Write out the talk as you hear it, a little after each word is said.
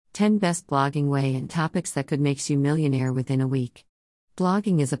10 Best Blogging Way and Topics That Could Make You Millionaire Within a Week.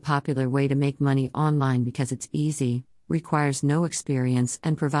 Blogging is a popular way to make money online because it's easy, requires no experience,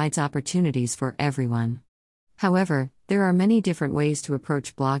 and provides opportunities for everyone. However, there are many different ways to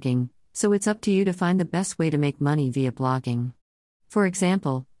approach blogging, so it's up to you to find the best way to make money via blogging. For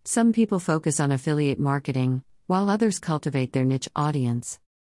example, some people focus on affiliate marketing, while others cultivate their niche audience.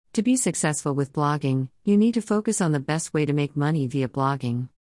 To be successful with blogging, you need to focus on the best way to make money via blogging.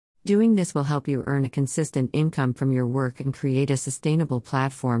 Doing this will help you earn a consistent income from your work and create a sustainable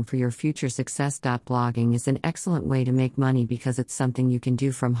platform for your future success. Blogging is an excellent way to make money because it's something you can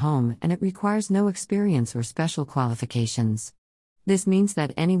do from home and it requires no experience or special qualifications. This means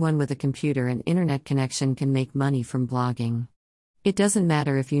that anyone with a computer and internet connection can make money from blogging. It doesn't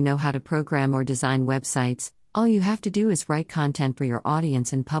matter if you know how to program or design websites, all you have to do is write content for your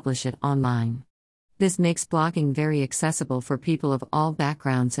audience and publish it online. This makes blogging very accessible for people of all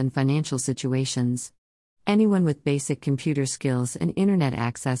backgrounds and financial situations. Anyone with basic computer skills and internet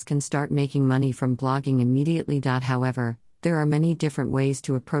access can start making money from blogging immediately. However, there are many different ways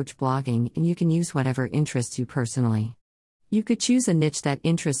to approach blogging, and you can use whatever interests you personally. You could choose a niche that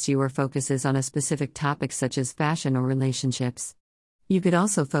interests you or focuses on a specific topic such as fashion or relationships. You could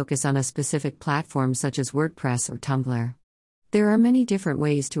also focus on a specific platform such as WordPress or Tumblr. There are many different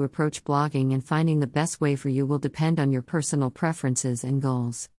ways to approach blogging, and finding the best way for you will depend on your personal preferences and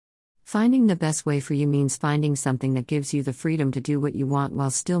goals. Finding the best way for you means finding something that gives you the freedom to do what you want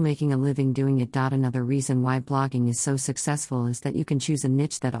while still making a living doing it. Another reason why blogging is so successful is that you can choose a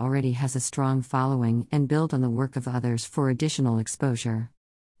niche that already has a strong following and build on the work of others for additional exposure.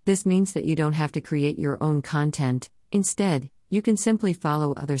 This means that you don't have to create your own content. Instead, you can simply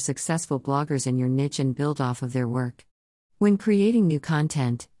follow other successful bloggers in your niche and build off of their work. When creating new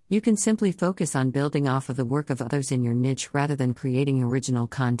content, you can simply focus on building off of the work of others in your niche rather than creating original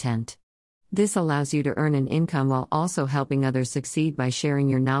content. This allows you to earn an income while also helping others succeed by sharing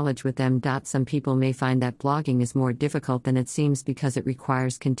your knowledge with them. Some people may find that blogging is more difficult than it seems because it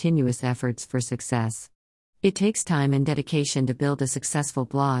requires continuous efforts for success. It takes time and dedication to build a successful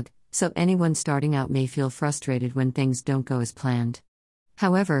blog, so anyone starting out may feel frustrated when things don't go as planned.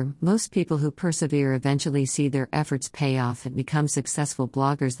 However, most people who persevere eventually see their efforts pay off and become successful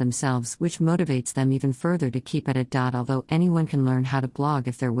bloggers themselves, which motivates them even further to keep at it. Although anyone can learn how to blog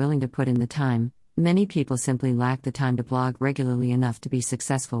if they're willing to put in the time, many people simply lack the time to blog regularly enough to be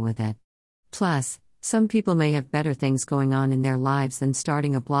successful with it. Plus, some people may have better things going on in their lives than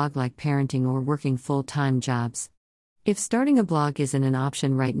starting a blog, like parenting or working full-time jobs. If starting a blog isn't an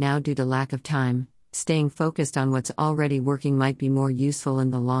option right now due to lack of time, staying focused on what's already working might be more useful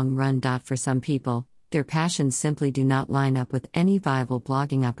in the long run. For some people, their passions simply do not line up with any viable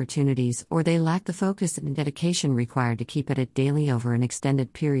blogging opportunities, or they lack the focus and dedication required to keep at it daily over an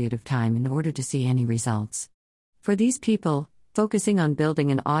extended period of time in order to see any results. For these people, focusing on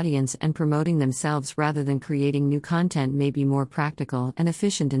building an audience and promoting themselves rather than creating new content may be more practical and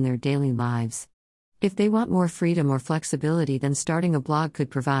efficient in their daily lives. If they want more freedom or flexibility than starting a blog could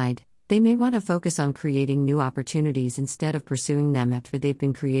provide, they may want to focus on creating new opportunities instead of pursuing them after they've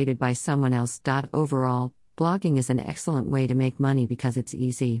been created by someone else. Overall, blogging is an excellent way to make money because it's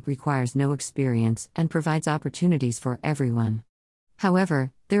easy, requires no experience, and provides opportunities for everyone.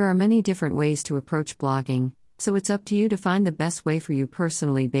 However, there are many different ways to approach blogging, so it's up to you to find the best way for you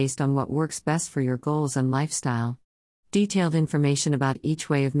personally based on what works best for your goals and lifestyle. Detailed information about each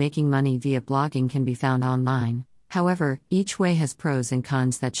way of making money via blogging can be found online. However, each way has pros and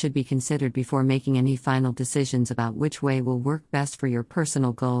cons that should be considered before making any final decisions about which way will work best for your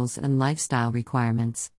personal goals and lifestyle requirements.